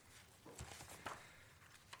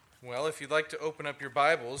Well, if you'd like to open up your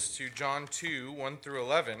Bibles to John 2, 1 through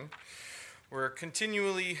 11, we're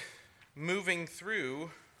continually moving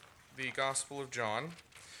through the Gospel of John,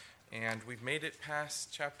 and we've made it past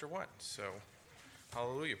chapter 1, so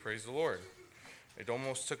hallelujah, praise the Lord. It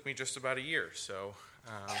almost took me just about a year,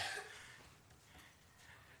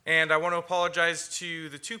 and I want to apologize to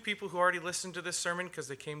the two people who already listened to this sermon because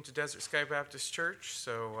they came to Desert Sky Baptist Church,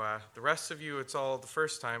 so the rest of you, it's all the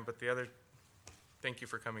first time, but the other, thank you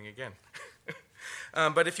for coming again.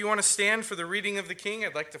 But if you want to stand for the reading of the King,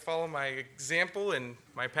 I'd like to follow my example and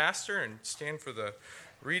my pastor and stand for the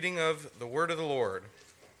reading of the Word of the Lord.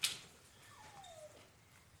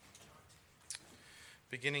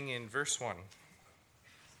 Beginning in verse 1.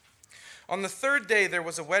 On the third day there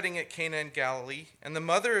was a wedding at Cana in Galilee, and the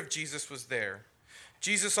mother of Jesus was there.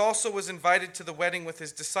 Jesus also was invited to the wedding with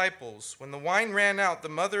his disciples. When the wine ran out, the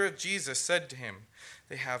mother of Jesus said to him,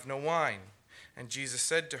 "They have no wine." And Jesus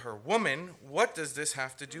said to her, "Woman, what does this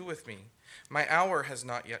have to do with me? My hour has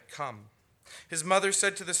not yet come." His mother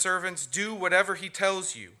said to the servants, "Do whatever he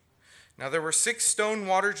tells you." Now there were 6 stone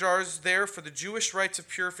water jars there for the Jewish rites of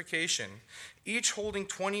purification, each holding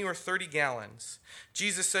 20 or 30 gallons.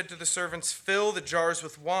 Jesus said to the servants, "Fill the jars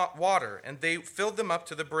with water," and they filled them up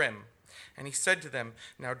to the brim. And he said to them,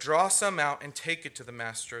 "Now draw some out and take it to the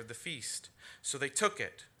master of the feast." So they took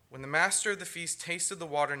it. When the master of the feast tasted the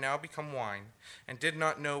water now become wine, and did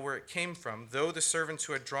not know where it came from, though the servants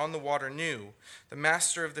who had drawn the water knew, the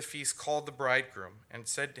master of the feast called the bridegroom and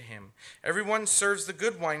said to him, "Everyone serves the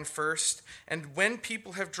good wine first, and when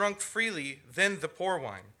people have drunk freely, then the poor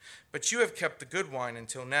wine. But you have kept the good wine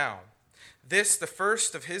until now." This, the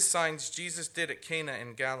first of his signs Jesus did at Cana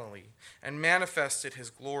in Galilee, and manifested his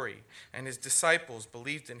glory, and his disciples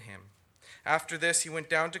believed in him. After this, he went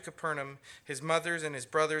down to Capernaum, his mothers and his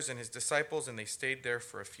brothers and his disciples, and they stayed there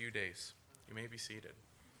for a few days. You may be seated.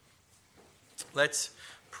 Let's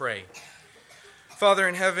pray. Father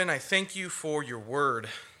in heaven, I thank you for your word.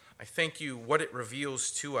 I thank you what it reveals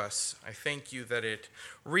to us. I thank you that it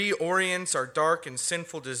reorients our dark and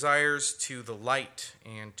sinful desires to the light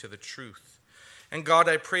and to the truth. And God,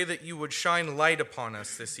 I pray that you would shine light upon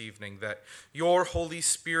us this evening, that your Holy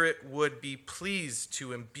Spirit would be pleased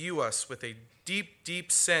to imbue us with a deep,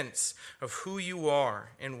 deep sense of who you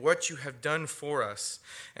are and what you have done for us.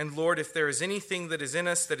 And Lord, if there is anything that is in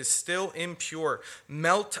us that is still impure,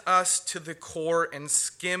 melt us to the core and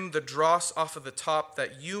skim the dross off of the top,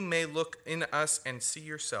 that you may look in us and see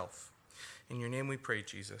yourself. In your name we pray,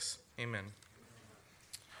 Jesus. Amen.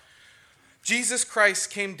 Jesus Christ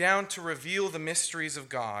came down to reveal the mysteries of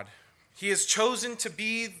God. He has chosen to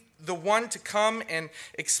be the one to come and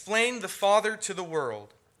explain the Father to the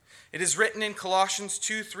world. It is written in Colossians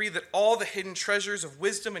 2:3 that all the hidden treasures of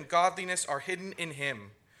wisdom and godliness are hidden in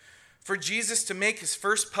him. For Jesus to make his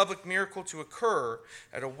first public miracle to occur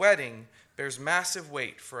at a wedding bears massive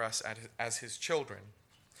weight for us as his children.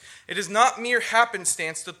 It is not mere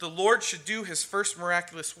happenstance that the Lord should do his first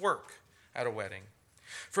miraculous work at a wedding.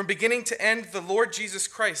 From beginning to end, the Lord Jesus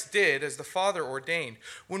Christ did as the Father ordained.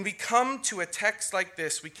 When we come to a text like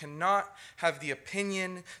this, we cannot have the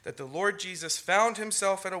opinion that the Lord Jesus found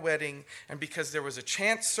himself at a wedding, and because there was a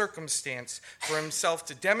chance circumstance for himself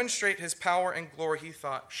to demonstrate his power and glory, he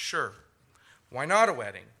thought, sure, why not a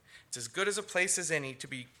wedding? It's as good as a place as any to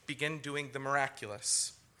begin doing the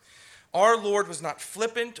miraculous. Our Lord was not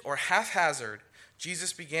flippant or haphazard.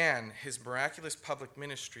 Jesus began his miraculous public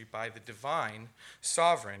ministry by the divine,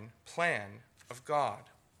 sovereign plan of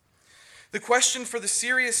God. The question for the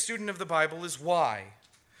serious student of the Bible is why?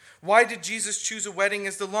 Why did Jesus choose a wedding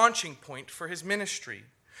as the launching point for his ministry?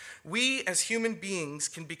 We as human beings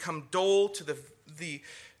can become dull to the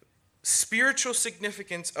spiritual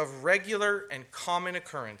significance of regular and common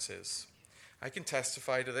occurrences. I can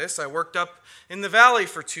testify to this. I worked up in the valley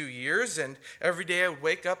for 2 years, and every day I would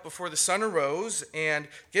wake up before the sun arose and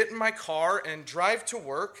get in my car and drive to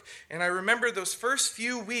work. And I remember those first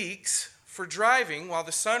few weeks for driving while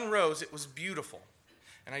the sun rose, it was beautiful.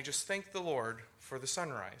 And I just thanked the Lord for the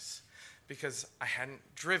sunrise because I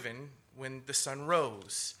hadn't driven when the sun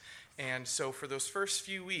rose. And so for those first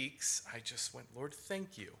few weeks, I just went, Lord,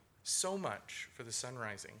 thank you so much for the sun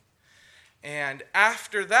rising. And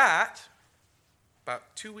after that,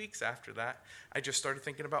 about 2 weeks after that, I just started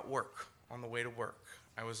thinking about work on the way to work.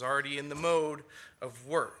 I was already in the mode of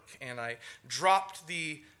work, and I dropped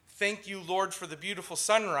the thank you, Lord, for the beautiful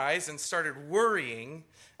sunrise and started worrying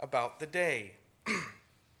about the day.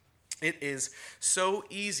 It is so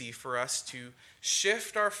easy for us to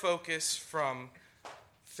shift our focus from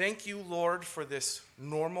thank you, Lord, for this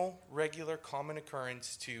normal, regular, common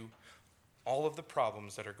occurrence to all of the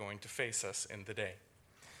problems that are going to face us in the day.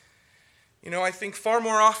 I think far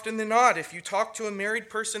more often than not, if you talk to a married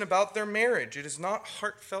person about their marriage, it is not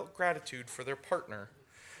heartfelt gratitude for their partner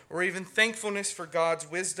or even thankfulness for God's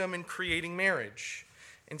wisdom in creating marriage.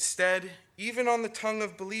 Instead, even on the tongue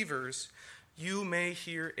of believers, you may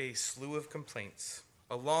hear a slew of complaints,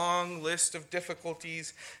 a long list of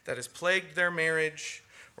difficulties that has plagued their marriage,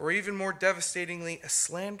 or even more devastatingly, a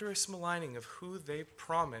slanderous maligning of who they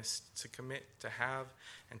promised to commit to have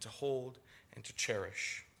and to hold and to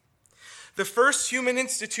cherish. The first human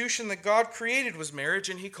institution that God created was marriage,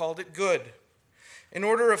 and he called it good. In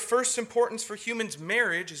order of first importance for humans,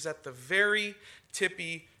 marriage is at the very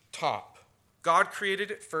tippy top. God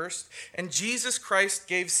created it first, and Jesus Christ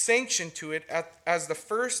gave sanction to it as the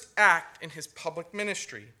first act in his public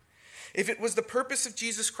ministry. If it was the purpose of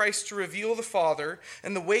Jesus Christ to reveal the Father,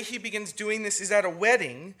 and the way he begins doing this is at a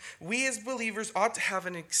wedding, we as believers ought to have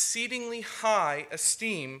an exceedingly high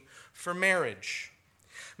esteem for marriage.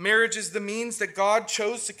 Marriage is the means that God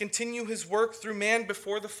chose to continue his work through man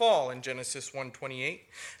before the fall in Genesis 1:28.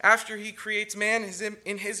 After he creates man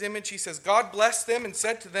in his image, he says, God blessed them and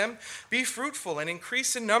said to them, be fruitful and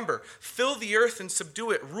increase in number, fill the earth and subdue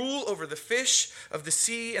it, rule over the fish of the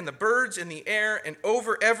sea and the birds in the air and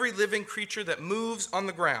over every living creature that moves on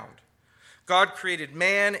the ground. God created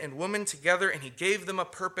man and woman together, and he gave them a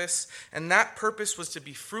purpose, and that purpose was to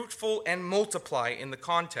be fruitful and multiply in the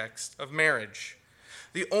context of marriage.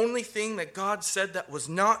 The only thing that God said that was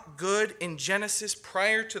not good in Genesis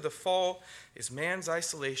prior to the fall is man's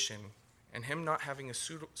isolation and him not having a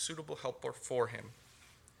suitable helper for him.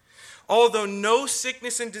 Although no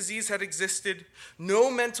sickness and disease had existed,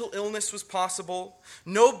 no mental illness was possible,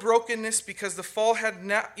 no brokenness because the fall had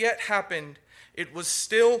not yet happened, it was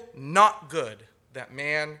still not good that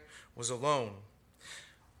man was alone.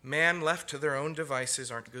 Man left to their own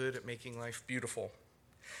devices aren't good at making life beautiful.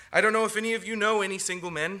 I don't know if any of you know any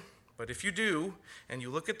single men, but if you do, and you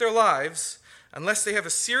look at their lives, unless they have a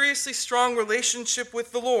seriously strong relationship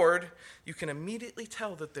with the Lord, you can immediately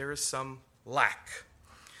tell that there is some lack.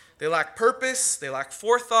 They lack purpose, they lack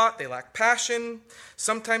forethought, they lack passion.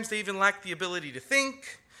 Sometimes they even lack the ability to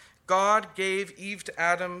think. God gave Eve to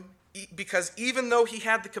Adam because even though he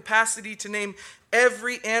had the capacity to name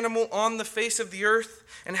every animal on the face of the earth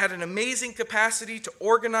and had an amazing capacity to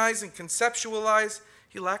organize and conceptualize,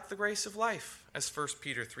 he lacked the grace of life, as 1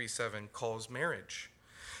 Peter 3:7 calls marriage.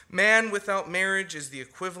 Man without marriage is the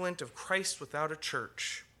equivalent of Christ without a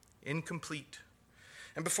church, incomplete.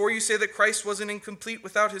 And before you say that Christ wasn't incomplete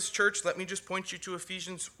without his church, let me just point you to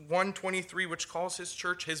Ephesians 1:23, which calls his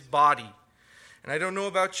church his body. And I don't know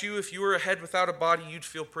about you, if you were a head without a body, you'd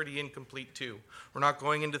feel pretty incomplete too. We're not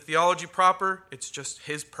going into theology proper, it's just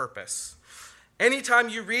his purpose. Anytime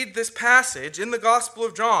you read this passage in the Gospel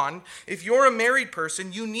of John, if you're a married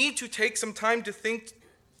person, you need to take some time to thank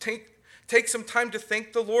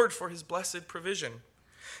the Lord for his blessed provision.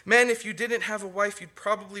 Men, if you didn't have a wife, you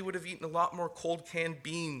probably would have eaten a lot more cold canned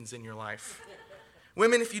beans in your life.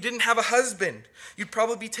 Women, if you didn't have a husband, you'd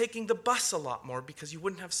probably be taking the bus a lot more because you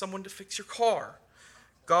wouldn't have someone to fix your car.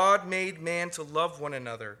 God made man to love one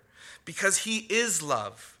another because he is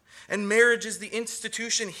love. And marriage is the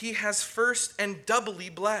institution he has first and doubly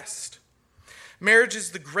blessed. Marriage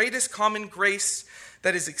is the greatest common grace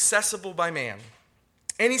that is accessible by man.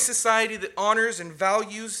 Any society that honors and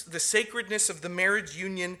values the sacredness of the marriage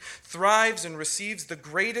union thrives and receives the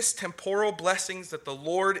greatest temporal blessings that the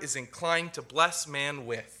Lord is inclined to bless man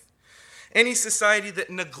with. Any society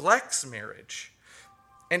that neglects marriage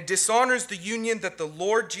and dishonors the union that the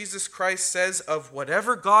Lord Jesus Christ says of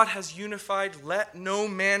whatever God has unified, let no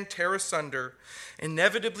man tear asunder,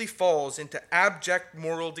 inevitably falls into abject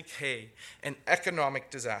moral decay and economic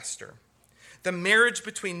disaster. The marriage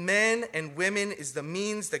between men and women is the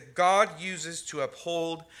means that God uses to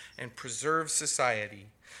uphold and preserve society.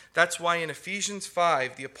 That's why in Ephesians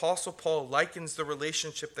 5, the Apostle Paul likens the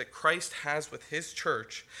relationship that Christ has with his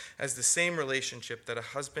church as the same relationship that a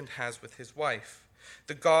husband has with his wife.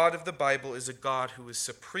 The God of the Bible is a God who is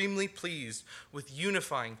supremely pleased with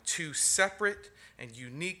unifying two separate and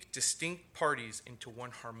unique, distinct parties into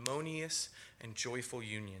one harmonious and joyful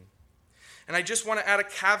union. And I just want to add a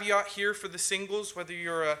caveat here for the singles, whether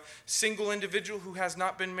you're a single individual who has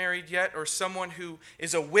not been married yet or someone who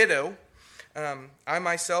is a widow. I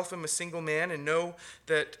myself am a single man and know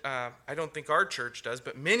that I don't think our church does,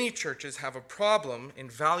 but many churches have a problem in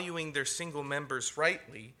valuing their single members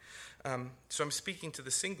rightly. So I'm speaking to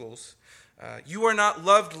the singles. You are not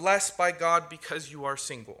loved less by God because you are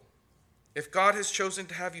single. If God has chosen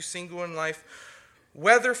to have you single in life,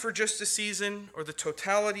 whether for just a season or the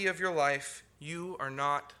totality of your life, you are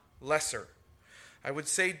not lesser. I would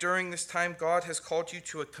say during this time, God has called you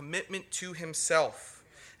to a commitment to himself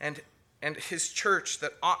and his church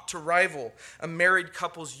that ought to rival a married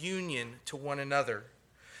couple's union to one another.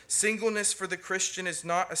 Singleness for the Christian is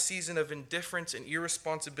not a season of indifference and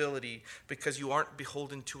irresponsibility because you aren't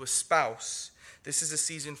beholden to a spouse. This is a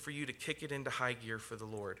season for you to kick it into high gear for the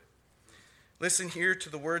Lord. Listen here to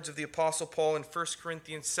the words of the Apostle Paul in 1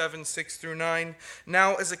 Corinthians 7, 6 through 9.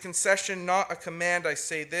 Now, as a concession, not a command, I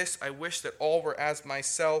say this: I wish that all were as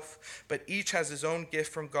myself, but each has his own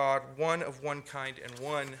gift from God, one of one kind and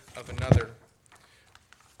one of another.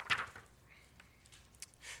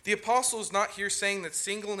 The apostle is not here saying that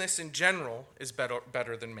singleness in general is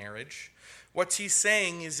better than marriage. What he's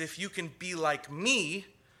saying is, if you can be like me,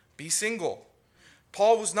 be single.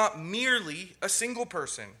 Paul was not merely a single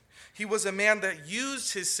person. He was a man that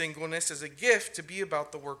used his singleness as a gift to be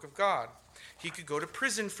about the work of God. He could go to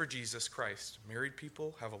prison for Jesus Christ. Married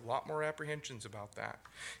people have a lot more apprehensions about that.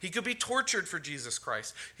 He could be tortured for Jesus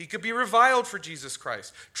Christ. He could be reviled for Jesus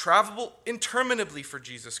Christ. Travel interminably for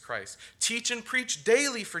Jesus Christ. Teach and preach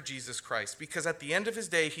daily for Jesus Christ, because at the end of his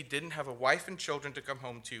day, he didn't have a wife and children to come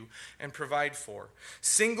home to and provide for.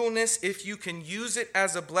 Singleness, if you can use it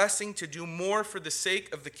as a blessing to do more for the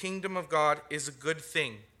sake of the kingdom of God, is a good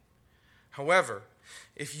thing. However,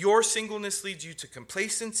 if your singleness leads you to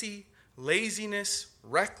complacency, laziness,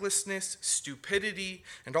 recklessness, stupidity,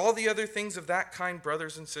 and all the other things of that kind,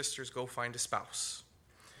 brothers and sisters, go find a spouse.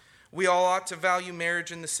 We all ought to value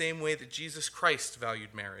marriage in the same way that Jesus Christ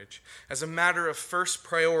valued marriage, as a matter of first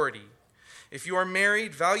priority. If you are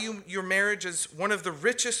married, value your marriage as one of the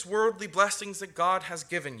richest worldly blessings that God has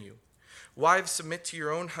given you. Wives, submit to your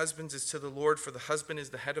own husbands as to the Lord, for the husband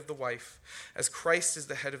is the head of the wife, as Christ is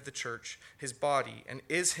the head of the church, his body, and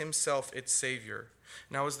is himself its Savior.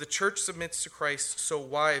 Now, as the church submits to Christ, so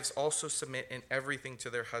wives also submit in everything to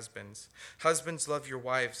their husbands. Husbands, love your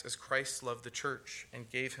wives as Christ loved the church and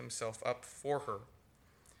gave himself up for her.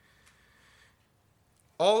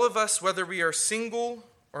 All of us, whether we are single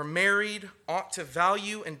or married, ought to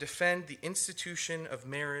value and defend the institution of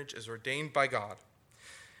marriage as ordained by God.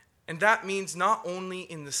 And that means not only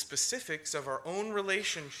in the specifics of our own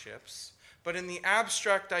relationships, but in the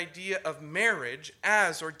abstract idea of marriage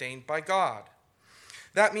as ordained by God.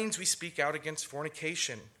 That means we speak out against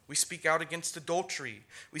fornication. We speak out against adultery.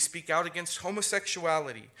 We speak out against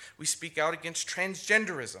homosexuality. We speak out against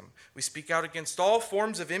transgenderism. We speak out against all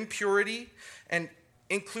forms of impurity, and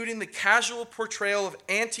including the casual portrayal of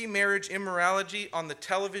anti-marriage immorality on the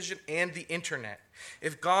television and the internet.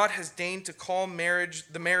 If God has deigned to call marriage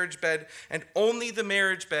the marriage bed, and only the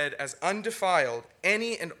marriage bed, as undefiled,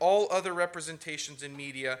 any and all other representations in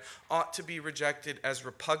media ought to be rejected as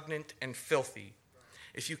repugnant and filthy.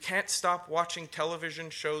 If you can't stop watching television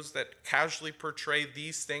shows that casually portray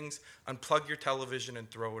these things, unplug your television and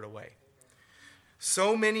throw it away.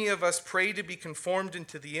 So many of us pray to be conformed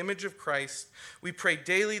into the image of Christ. We pray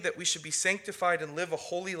daily that we should be sanctified and live a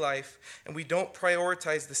holy life, and we don't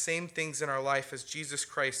prioritize the same things in our life as Jesus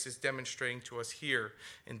Christ is demonstrating to us here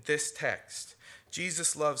in this text.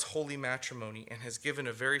 Jesus loves holy matrimony and has given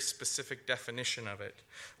a very specific definition of it.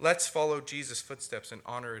 Let's follow Jesus' footsteps and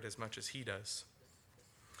honor it as much as he does.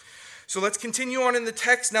 So let's continue on in the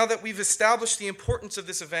text now that we've established the importance of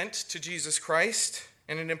this event to Jesus Christ.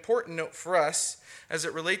 And an important note for us as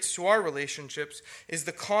it relates to our relationships is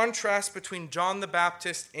the contrast between John the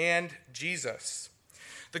Baptist and Jesus.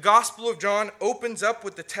 The Gospel of John opens up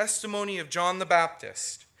with the testimony of John the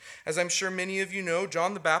Baptist. As I'm sure many of you know,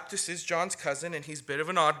 John the Baptist is John's cousin, and he's a bit of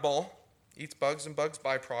an oddball. Eats bugs and bugs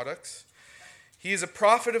byproducts. He is a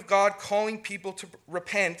prophet of God calling people to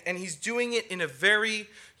repent, and he's doing it in a very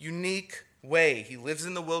unique way. He lives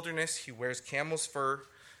in the wilderness, he wears camel's fur,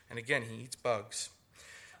 and again, he eats bugs.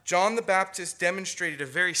 John the Baptist demonstrated a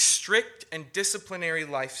very strict and disciplinary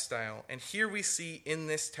lifestyle, and here we see in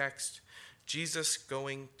this text Jesus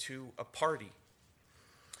going to a party.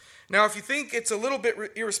 Now, if you think it's a little bit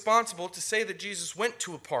irresponsible to say that Jesus went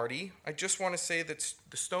to a party, I just want to say that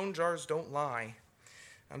the stone jars don't lie.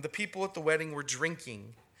 The people at the wedding were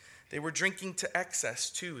drinking. They were drinking to excess,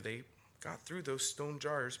 too. They got through those stone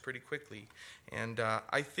jars pretty quickly. And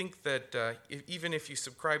I think that even if you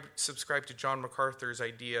subscribe to John MacArthur's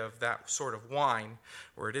idea of that sort of wine,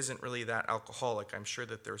 where it isn't really that alcoholic, I'm sure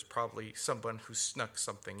that there's probably someone who snuck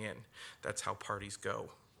something in. That's how parties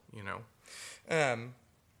go, you know.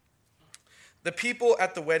 The people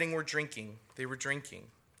at the wedding were drinking. They were drinking.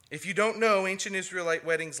 If you don't know, ancient Israelite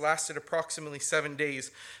weddings lasted approximately 7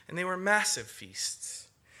 days, and they were massive feasts.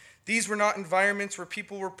 These were not environments where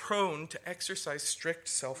people were prone to exercise strict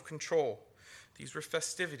self-control. These were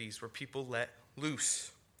festivities where people let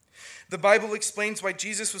loose. The Bible explains why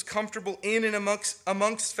Jesus was comfortable in and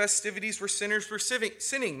amongst festivities where sinners were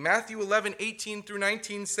sinning. Matthew 11:18 through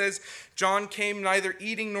 19 says, John came neither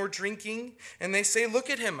eating nor drinking, and they say, look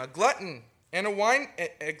at him, a glutton and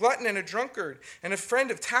a drunkard, and a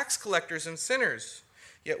friend of tax collectors and sinners.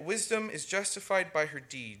 Yet wisdom is justified by her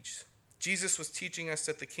deeds. Jesus was teaching us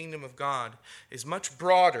that the kingdom of God is much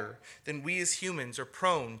broader than we as humans are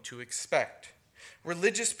prone to expect.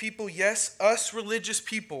 Religious people, yes, us religious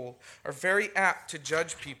people, are very apt to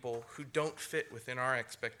judge people who don't fit within our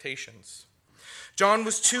expectations. John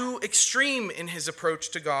was too extreme in his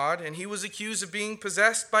approach to God, and he was accused of being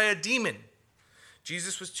possessed by a demon.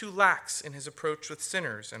 Jesus was too lax in his approach with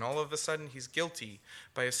sinners, and all of a sudden he's guilty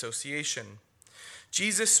by association.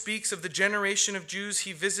 Jesus speaks of the generation of Jews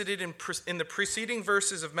he visited in the preceding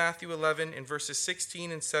verses of Matthew 11 in verses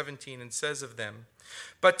 16 and 17, and says of them,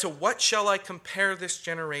 but to what shall I compare this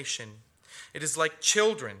generation? It is like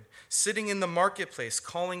children sitting in the marketplace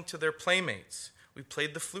calling to their playmates. We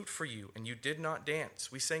played the flute for you, and you did not dance.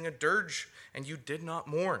 We sang a dirge, and you did not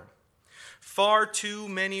mourn. Far too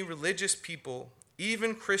many religious people,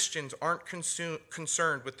 even Christians, aren't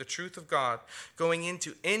concerned with the truth of God going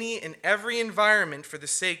into any and every environment for the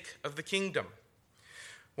sake of the kingdom.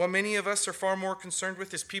 What many of us are far more concerned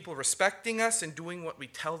with is people respecting us and doing what we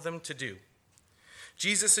tell them to do.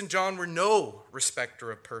 Jesus and John were no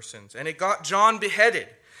respecter of persons, and it got John beheaded,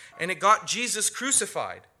 and it got Jesus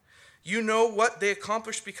crucified. You know what they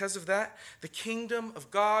accomplished because of that? The kingdom of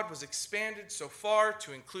God was expanded so far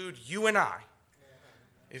to include you and I.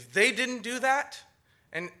 If they didn't do that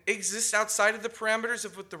and exist outside of the parameters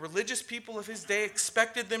of what the religious people of his day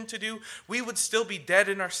expected them to do, we would still be dead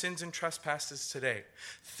in our sins and trespasses today.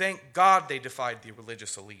 Thank God they defied the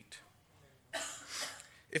religious elite.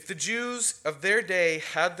 If the Jews of their day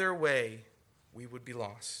had their way, we would be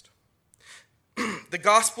lost. The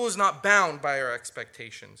gospel is not bound by our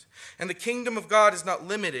expectations, and the kingdom of God is not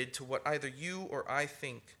limited to what either you or I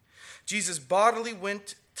think. Jesus bodily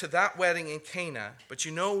went to that wedding in Cana, but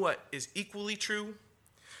you know what is equally true?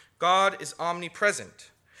 God is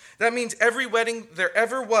omnipresent. That means every wedding there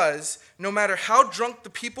ever was, no matter how drunk the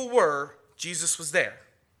people were, Jesus was there.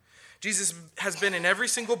 Jesus has been in every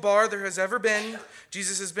single bar there has ever been.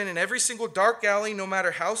 Jesus has been in every single dark alley, no matter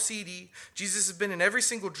how seedy. Jesus has been in every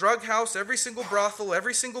single drug house, every single brothel,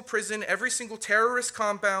 every single prison, every single terrorist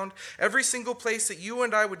compound, every single place that you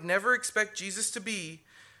and I would never expect Jesus to be.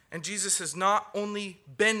 And Jesus has not only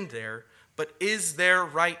been there, but is there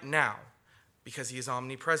right now, because he is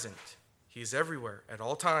omnipresent. He is everywhere at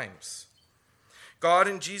all times. God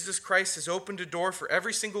in Jesus Christ has opened a door for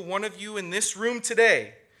every single one of you in this room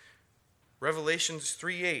today. Revelations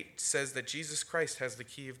 3:8 says that Jesus Christ has the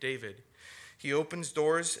key of David. He opens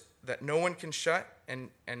doors that no one can shut, and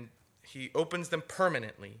he opens them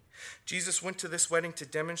permanently. Jesus went to this wedding to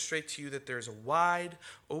demonstrate to you that there's a wide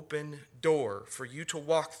open door for you to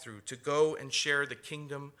walk through, to go and share the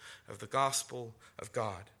kingdom of the gospel of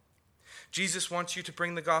God. Jesus wants you to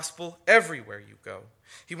bring the gospel everywhere you go.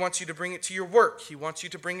 He wants you to bring it to your work. He wants you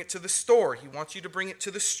to bring it to the store. He wants you to bring it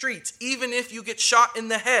to the streets. Even if you get shot in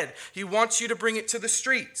the head, he wants you to bring it to the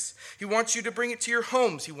streets. He wants you to bring it to your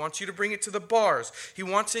homes. He wants you to bring it to the bars. He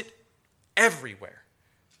wants it everywhere.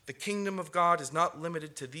 The kingdom of God is not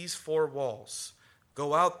limited to these four walls.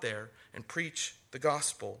 Go out there and preach the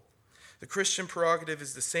gospel. The Christian prerogative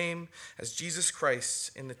is the same as Jesus Christ's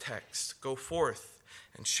in the text. Go forth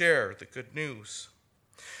and share the good news.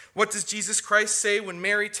 What does Jesus Christ say when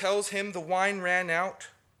Mary tells him the wine ran out?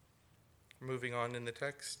 Moving on in the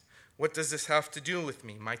text. What does this have to do with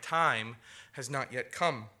me? My time has not yet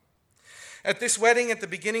come. At this wedding, at the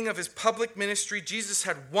beginning of his public ministry, Jesus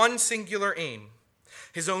had one singular aim,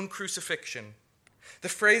 his own crucifixion. The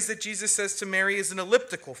phrase that Jesus says to Mary is an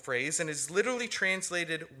elliptical phrase and is literally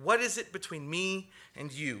translated, what is it between me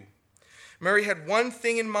and you? Mary had one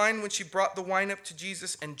thing in mind when she brought the wine up to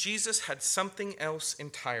Jesus, and Jesus had something else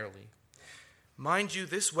entirely. Mind you,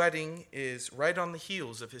 this wedding is right on the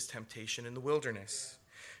heels of his temptation in the wilderness.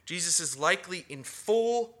 Jesus is likely in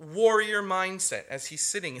full warrior mindset as he's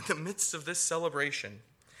sitting in the midst of this celebration.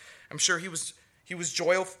 I'm sure he was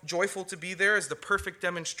joyful to be there as the perfect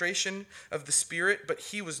demonstration of the Spirit, but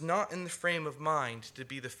he was not in the frame of mind to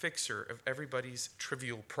be the fixer of everybody's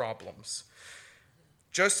trivial problems.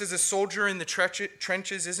 Just as a soldier in the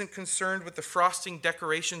trenches isn't concerned with the frosting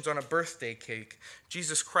decorations on a birthday cake,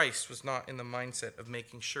 Jesus Christ was not in the mindset of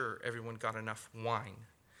making sure everyone got enough wine.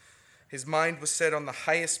 His mind was set on the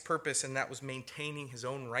highest purpose, and that was maintaining his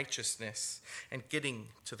own righteousness and getting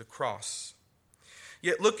to the cross.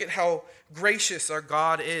 Yet look at how gracious our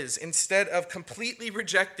God is. Instead of completely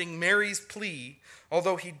rejecting Mary's plea,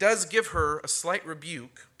 although he does give her a slight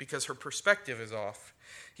rebuke because her perspective is off,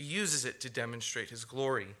 he uses it to demonstrate his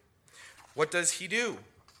glory. What does he do?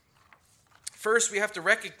 First, we have to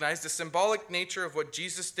recognize the symbolic nature of what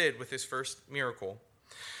Jesus did with his first miracle.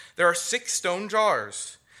 There are 6 stone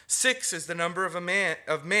jars. 6 is the number of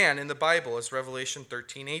man in the Bible, as Revelation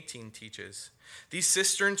 13:18 teaches. These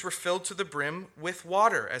cisterns were filled to the brim with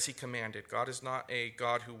water, as he commanded. God is not a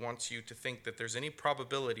God who wants you to think that there's any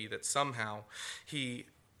probability that somehow he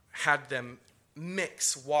had them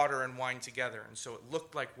mix water and wine together. And so it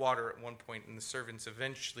looked like water at one point, and the servants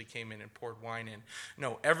eventually came in and poured wine in.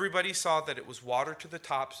 No, everybody saw that it was water to the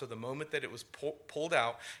top, so the moment that it was pulled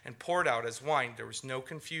out and poured out as wine, there was no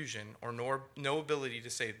confusion or no ability to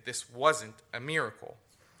say this wasn't a miracle.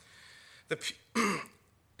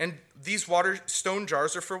 And these stone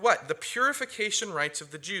jars are for what? The purification rites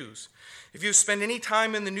of the Jews. If you spend any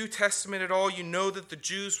time in the New Testament at all, you know that the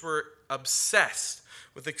Jews were obsessed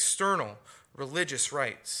with external religious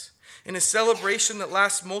rites. In a celebration that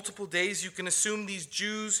lasts multiple days, you can assume these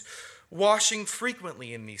Jews washing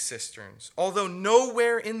frequently in these cisterns. Although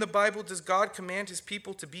nowhere in the Bible does God command his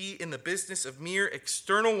people to be in the business of mere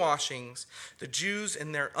external washings, the Jews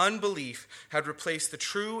in their unbelief had replaced the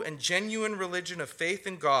true and genuine religion of faith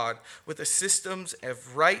in God with the systems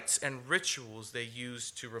of rites and rituals they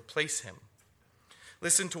used to replace him.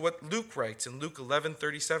 Listen to what Luke writes in Luke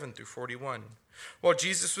 11:37 through 41. While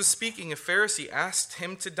Jesus was speaking, a Pharisee asked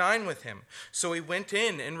him to dine with him. So he went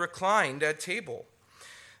in and reclined at table.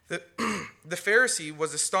 The Pharisee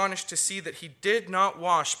was astonished to see that he did not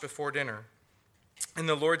wash before dinner. And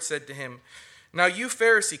the Lord said to him, "Now you,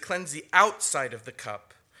 Pharisee, cleanse the outside of the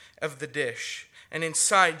cup, of the dish, and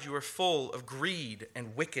inside you are full of greed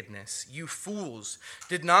and wickedness. You fools,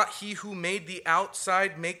 did not he who made the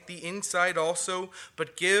outside make the inside also?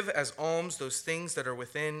 But give as alms those things that are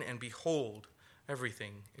within, and behold,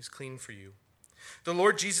 everything is clean for you." The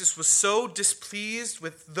Lord Jesus was so displeased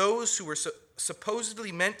with those who were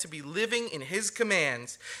supposedly meant to be living in his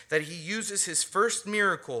commands that he uses his first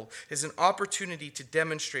miracle as an opportunity to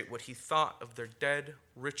demonstrate what he thought of their dead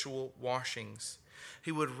ritual washings.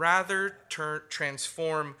 He would rather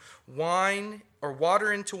transform wine or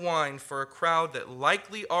water into wine for a crowd that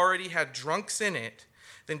likely already had drunks in it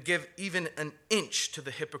than give even an inch to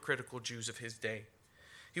the hypocritical Jews of his day.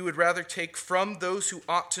 He would rather take from those who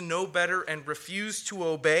ought to know better and refuse to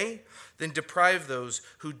obey than deprive those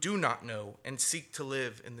who do not know and seek to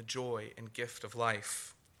live in the joy and gift of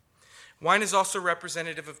life. Wine is also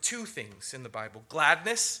representative of 2 things in the Bible: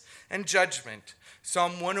 gladness and judgment.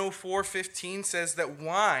 Psalm 104:15 says that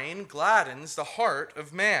wine gladdens the heart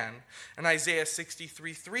of man. And Isaiah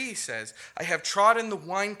 63:3 says, "I have trodden the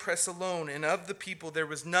winepress alone, and of the people there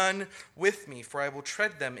was none with me, for I will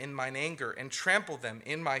tread them in mine anger and trample them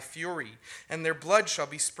in my fury. And their blood shall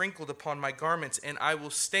be sprinkled upon my garments, and I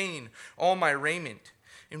will stain all my raiment."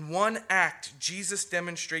 In one act, Jesus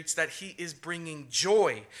demonstrates that he is bringing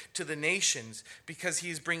joy to the nations because he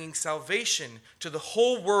is bringing salvation to the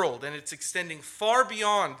whole world, and it's extending far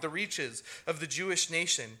beyond the reaches of the Jewish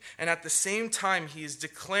nation. And at the same time, he is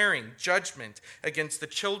declaring judgment against the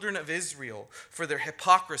children of Israel for their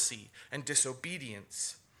hypocrisy and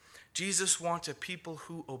disobedience. Jesus wants a people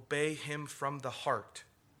who obey him from the heart,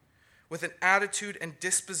 with an attitude and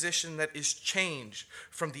disposition that is changed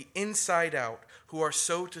from the inside out, who are,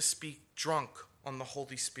 so to speak, drunk on the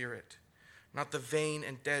Holy Spirit, not the vain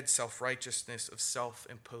and dead self-righteousness of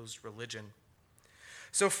self-imposed religion.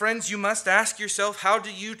 So, friends, you must ask yourself, how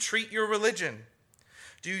do you treat your religion?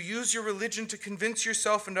 Do you use your religion to convince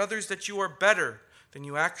yourself and others that you are better than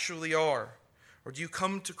you actually are? Or do you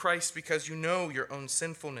come to Christ because you know your own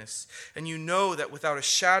sinfulness, and you know that without a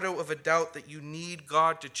shadow of a doubt that you need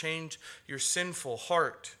God to change your sinful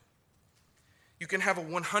heart? You can have a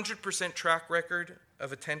 100% track record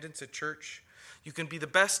of attendance at church. You can be the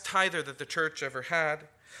best tither that the church ever had.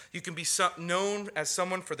 You can be known as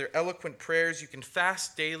someone for their eloquent prayers. You can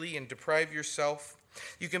fast daily and deprive yourself.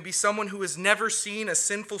 You can be someone who has never seen a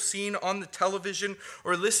sinful scene on the television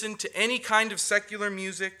or listened to any kind of secular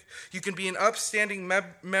music. You can be an upstanding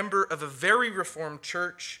member of a very reformed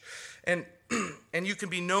church, and you can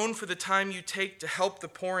be known for the time you take to help the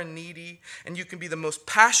poor and needy, and you can be the most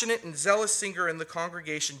passionate and zealous singer in the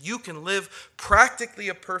congregation. You can live practically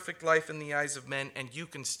a perfect life in the eyes of men, and you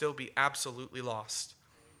can still be absolutely lost.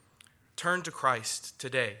 Turn to Christ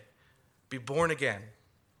today. Be born again.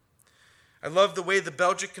 I love the way the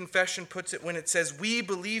Belgic Confession puts it when it says, "We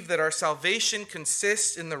believe that our salvation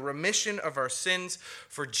consists in the remission of our sins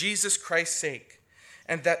for Jesus Christ's sake,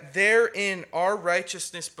 and that therein our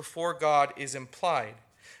righteousness before God is implied,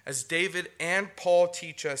 as David and Paul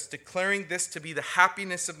teach us, declaring this to be the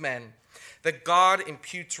happiness of men, that God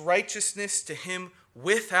imputes righteousness to him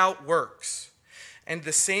without works. And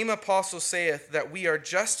the same apostle saith that we are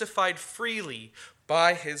justified freely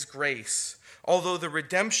by his grace, although the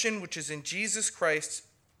redemption which is in Jesus Christ,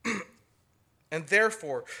 and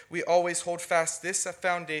therefore we always hold fast this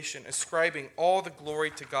foundation, ascribing all the glory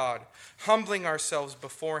to God, humbling ourselves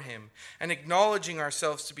before him, and acknowledging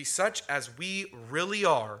ourselves to be such as we really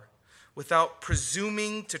are, without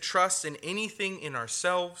presuming to trust in anything in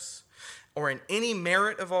ourselves or in any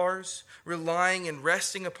merit of ours, relying and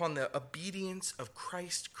resting upon the obedience of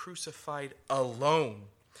Christ crucified alone,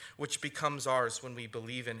 which becomes ours when we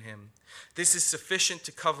believe in him. This is sufficient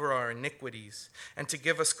to cover our iniquities and to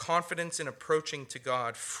give us confidence in approaching to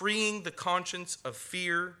God, freeing the conscience of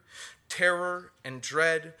fear, terror, and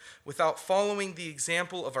dread, without following the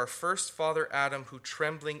example of our first father Adam, who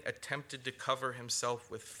trembling attempted to cover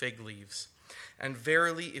himself with fig leaves. And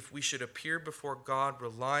verily, if we should appear before God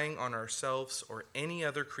relying on ourselves or any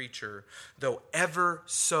other creature, though ever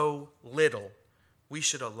so little, we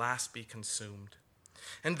should alas be consumed.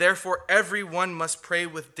 And therefore every one must pray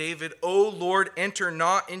with David, O Lord, enter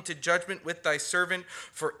not into judgment with thy servant,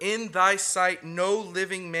 for in thy sight no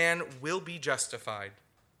living man will be justified.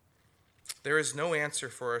 There is no answer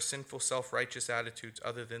for our sinful, self-righteous attitudes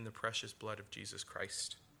other than the precious blood of Jesus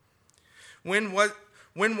Christ. When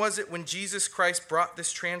was it when Jesus Christ brought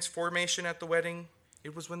this transformation at the wedding?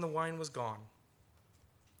 It was when the wine was gone.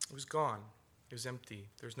 It was gone. It was empty.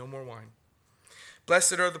 There's no more wine.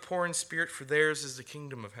 Blessed are the poor in spirit, for theirs is the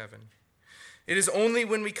kingdom of heaven. It is only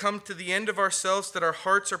when we come to the end of ourselves that our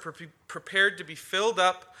hearts are prepared to be filled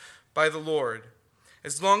up by the Lord.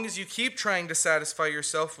 As long as you keep trying to satisfy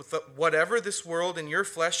yourself with whatever this world and your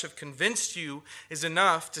flesh have convinced you is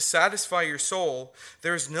enough to satisfy your soul,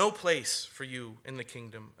 there is no place for you in the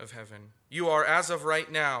kingdom of heaven. You are, as of right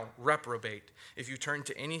now, reprobate if you turn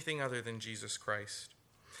to anything other than Jesus Christ.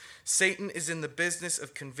 Satan is in the business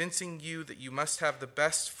of convincing you that you must have the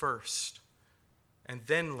best first, and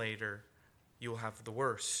then later you will have the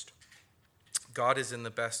worst. God is in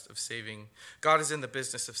the business of saving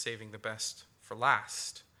the best for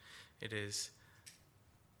last. It is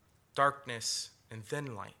darkness and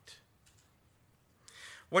then light.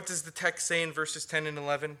 What does the text say in verses 10 and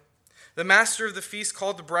 11? The master of the feast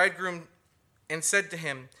called the bridegroom and said to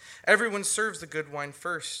him, everyone serves the good wine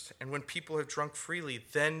first, and when people have drunk freely,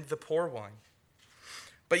 then the poor wine.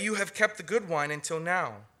 But you have kept the good wine until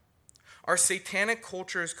now. Our satanic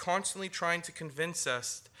culture is constantly trying to convince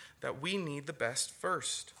us that we need the best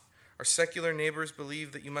first. Our secular neighbors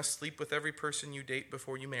believe that you must sleep with every person you date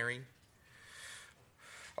before you marry.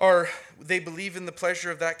 Or they believe in the pleasure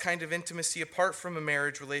of that kind of intimacy apart from a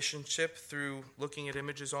marriage relationship through looking at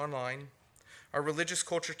images online. Our religious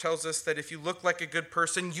culture tells us that if you look like a good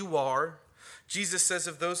person, you are. Jesus says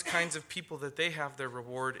of those kinds of people that they have their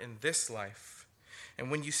reward in this life. And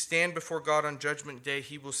when you stand before God on Judgment Day,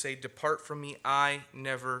 he will say, depart from me, I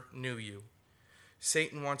never knew you.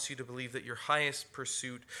 Satan wants you to believe that your highest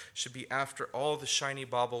pursuit should be after all the shiny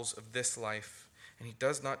baubles of this life, and he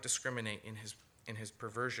does not discriminate in his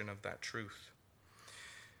perversion of that truth.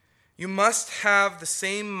 You must have the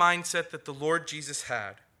same mindset that the Lord Jesus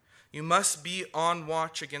had. You must be on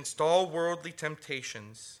watch against all worldly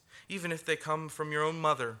temptations, even if they come from your own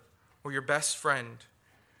mother or your best friend.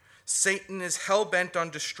 Satan is hell-bent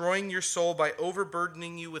on destroying your soul by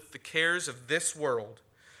overburdening you with the cares of this world.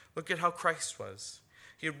 Look at how Christ was.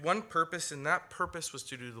 He had one purpose, and that purpose was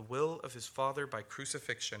to do the will of his Father by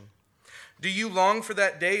crucifixion. Do you long for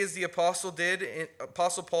that day as the Apostle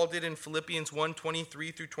Paul did in Philippians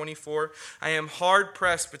 1:23 through 24? I am hard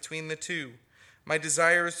pressed between the two. My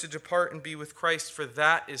desire is to depart and be with Christ, for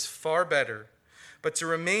that is far better. But to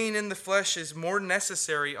remain in the flesh is more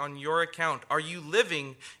necessary on your account. Are you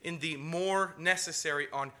living in the more necessary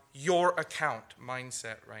on your account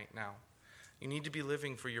mindset right now? You need to be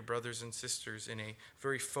living for your brothers and sisters in a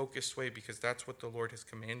very focused way, because that's what the Lord has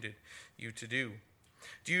commanded you to do.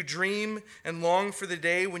 Do you dream and long for the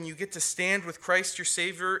day when you get to stand with Christ your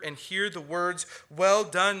Savior and hear the words, well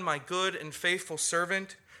done, my good and faithful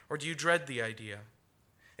servant? Or do you dread the idea?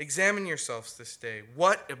 Examine yourselves this day.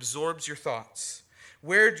 What absorbs your thoughts?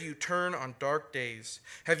 Where do you turn on dark days?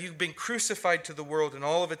 Have you been crucified to the world and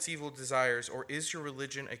all of its evil desires, or is your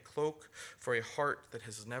religion a cloak for a heart that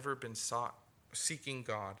has never been seeking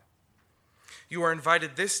God? You are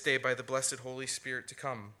invited this day by the blessed Holy Spirit to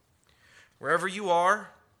come. Wherever you are,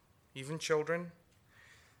 even children,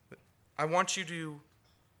 I want you to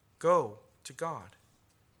go to God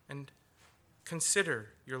and consider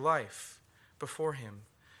your life before him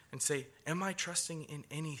and say, am I trusting in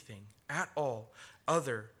anything at all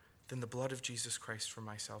other than the blood of Jesus Christ for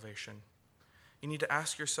my salvation? You need to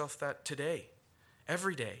ask yourself that today,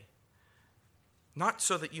 every day. Not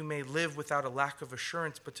so that you may live without a lack of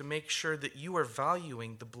assurance, but to make sure that you are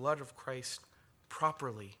valuing the blood of Christ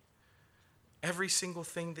properly. Every single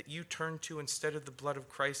thing that you turn to instead of the blood of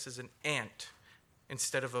Christ is an ant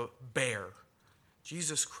instead of a bear.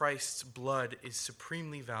 Jesus Christ's blood is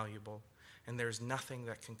supremely valuable, and there is nothing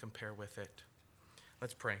that can compare with it.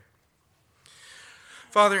 Let's pray.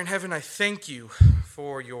 Father in heaven, I thank you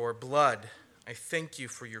for your blood. I thank you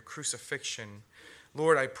for your crucifixion.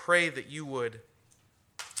 Lord, I pray that you would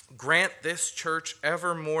grant this church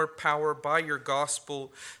ever more power by your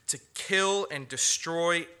gospel to kill and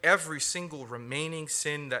destroy every single remaining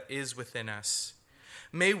sin that is within us.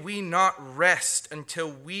 May we not rest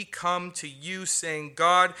until we come to you saying,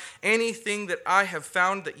 God, anything that I have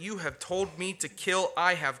found that you have told me to kill,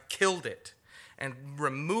 I have killed it and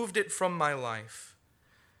removed it from my life.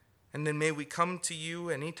 And then may we come to you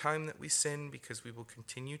any time that we sin, because we will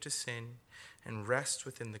continue to sin, and rest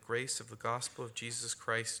within the grace of the gospel of Jesus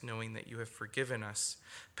Christ, knowing that you have forgiven us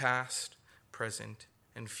past, present,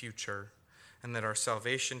 and future, and that our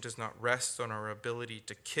salvation does not rest on our ability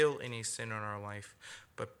to kill any sin in our life,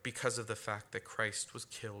 but because of the fact that Christ was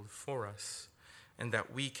killed for us, and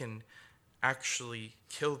that we can actually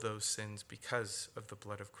kill those sins because of the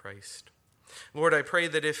blood of Christ. Lord, I pray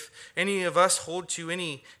that if any of us hold to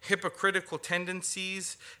any hypocritical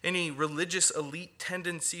tendencies, any religious elite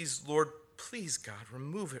tendencies, Lord, please, God,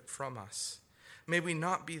 remove it from us. May we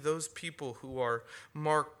not be those people who are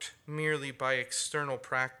marked merely by external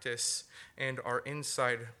practice and are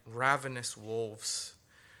inside ravenous wolves.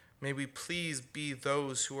 May we please be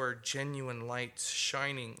those who are genuine lights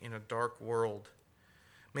shining in a dark world.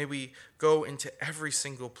 May we go into every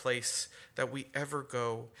single place that we ever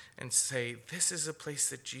go and say, this is a place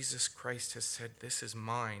that Jesus Christ has said, this is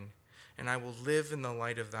mine, and I will live in the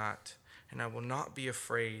light of that, and I will not be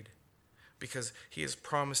afraid, because he has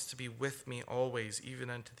promised to be with me always, even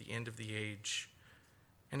unto the end of the age.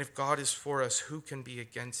 And if God is for us, who can be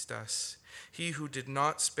against us? He who did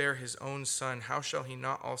not spare his own son, how shall he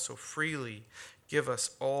not also freely give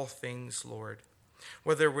us all things, Lord?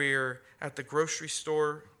 Whether we're at the grocery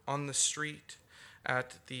store, on the street,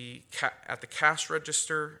 at the cash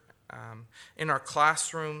register, in our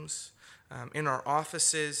classrooms, in our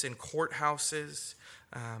offices, in courthouses,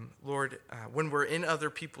 Lord, when we're in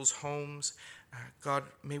other people's homes, God,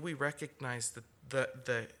 may we recognize that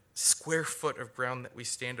the square foot of ground that we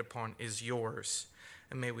stand upon is yours,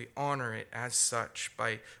 and may we honor it as such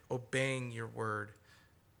by obeying your word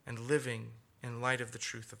and living in light of the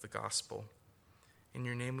truth of the gospel. In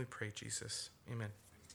your name we pray, Jesus. Amen.